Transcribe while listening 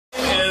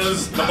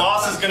is The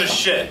Boss Is Gonna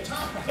Shit.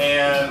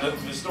 And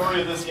the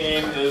story of this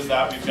game is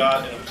that we've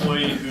got an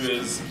employee who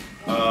is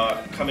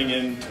coming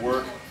in to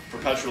work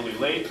perpetually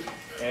late,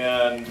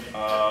 and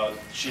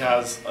she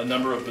has a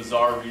number of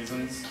bizarre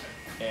reasons,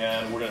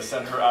 and we're going to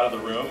send her out of the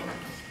room,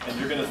 and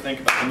you're going to think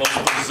of the most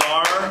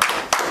bizarre,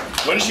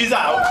 when she's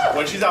out,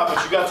 but you've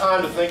got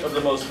time to think of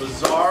the most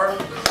bizarre,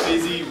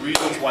 crazy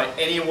reasons why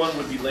anyone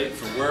would be late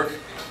for work.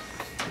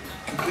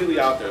 Completely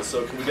out there,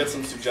 so can we get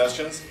some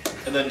suggestions?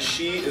 And then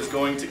she is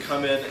going to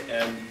come in,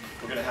 and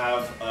we're going to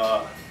have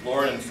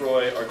Lauren and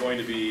Froy are going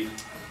to be,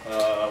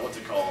 what's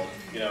it called,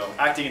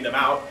 acting them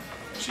out,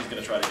 and she's going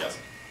to try to guess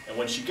them. And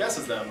when she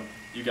guesses them,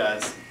 you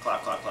guys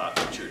clap, clap, clap,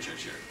 cheer, cheer,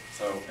 cheer.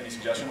 So, any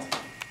suggestions?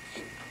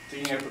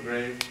 Digging up a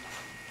grave.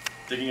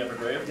 Digging up a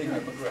grave? Digging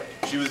up a grave.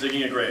 She was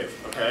digging a grave,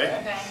 okay?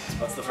 Okay.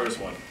 That's the first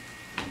one.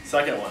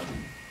 Second one.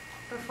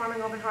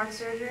 Performing open heart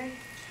surgery?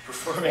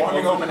 Performing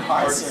open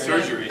heart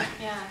surgery.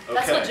 Yeah. Okay.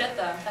 That's legit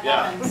though. That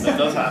happens. That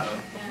does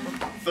happen.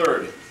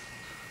 Yeah.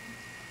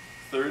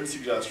 Third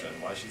suggestion,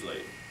 why she's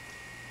late.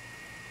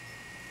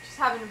 She's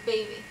having a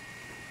baby.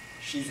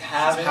 She's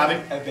having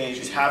a baby.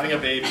 She's having a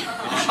baby.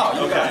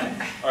 Oh, okay.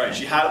 All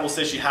right. We'll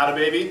say she had a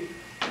baby.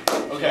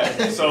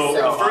 Okay. So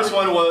the first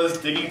one was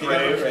digging a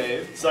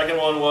grave. Second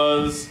one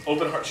was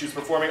open heart. She was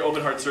performing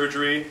open heart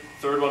surgery.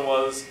 Third one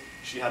was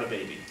she had a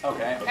baby.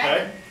 Okay.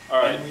 Okay.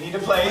 All right. And we need a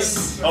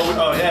place.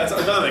 Oh yeah. That's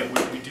another thing.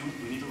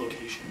 We need a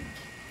location.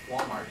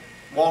 Walmart.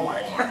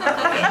 Walmart. All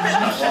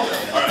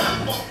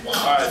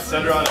right.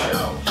 Send her on in.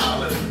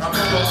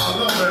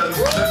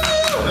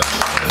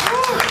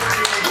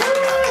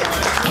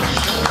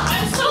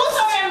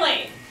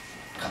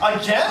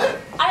 Again?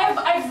 I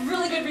have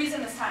really good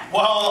reason this time.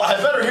 Well, I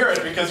better hear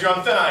it because you're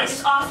on thin ice.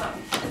 It's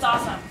awesome. It's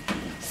awesome.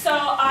 So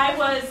I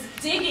was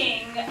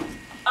digging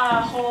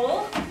a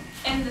hole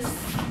in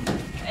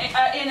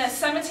in a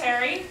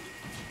cemetery,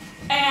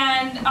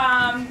 and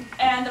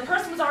the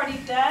person was already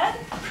dead.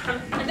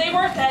 They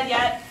weren't dead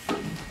yet.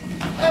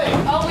 Hey.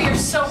 Oh, we are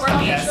so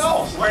working. Yes.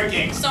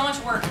 Working. So much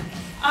work.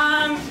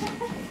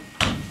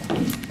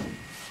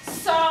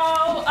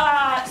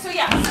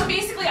 So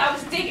basically I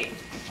was digging.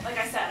 Like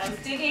I said, I was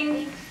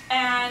digging,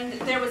 and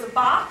there was a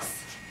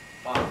box.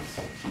 A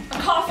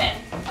coffin.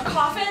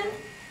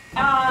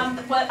 I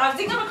was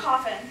digging up a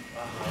coffin.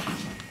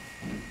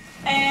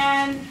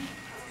 And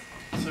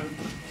so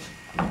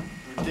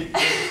we're digging.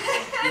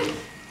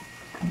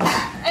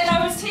 and I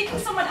was taking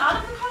someone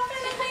out of the coffin,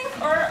 I think,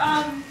 or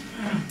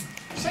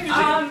You're saying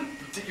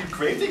you're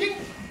grave digging?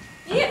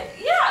 Yeah.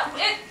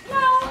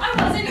 Well, I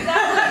wasn't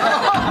exactly.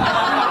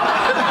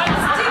 I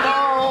was digging.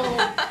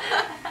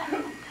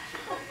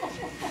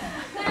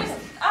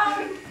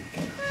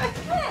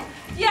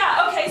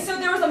 Yeah, okay, so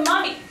there was a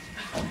mummy.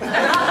 A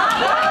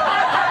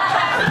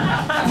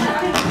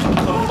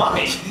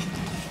mummy?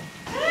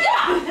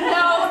 Yeah,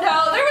 no,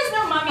 there was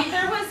no mummy.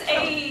 There was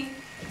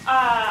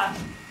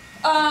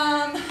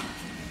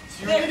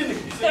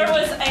there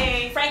was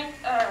a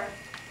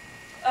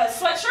a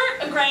sweatshirt,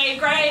 a gray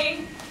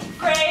grave.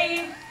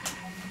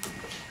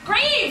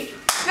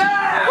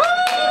 Yeah! Woo!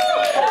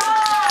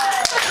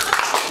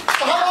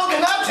 So how long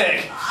can that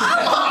take? A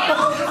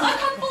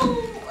couple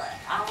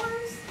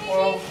hours, maybe.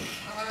 Well,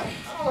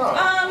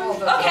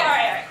 Okay, all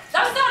right.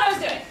 That's not what I was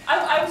doing.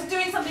 I was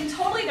doing something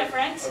totally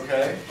different.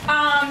 Okay.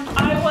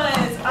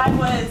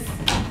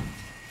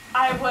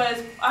 I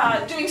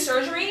was doing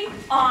surgery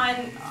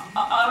on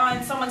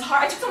someone's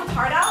heart. I took someone's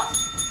heart out.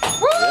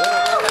 Woo!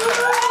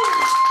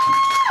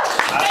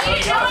 I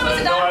didn't know I was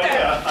a doctor.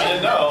 I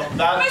didn't know.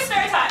 My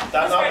spare time.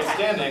 That's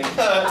notwithstanding.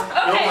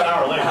 You're over an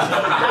hour late. So.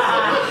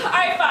 All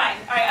right, fine.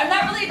 All right, I'm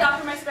not really a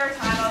doctor in my spare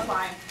time. I was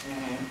lying.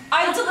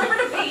 I delivered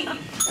a baby.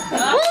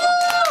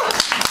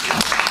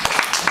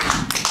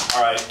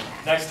 All right,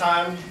 next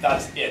time,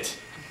 that's it.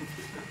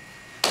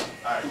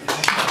 All right.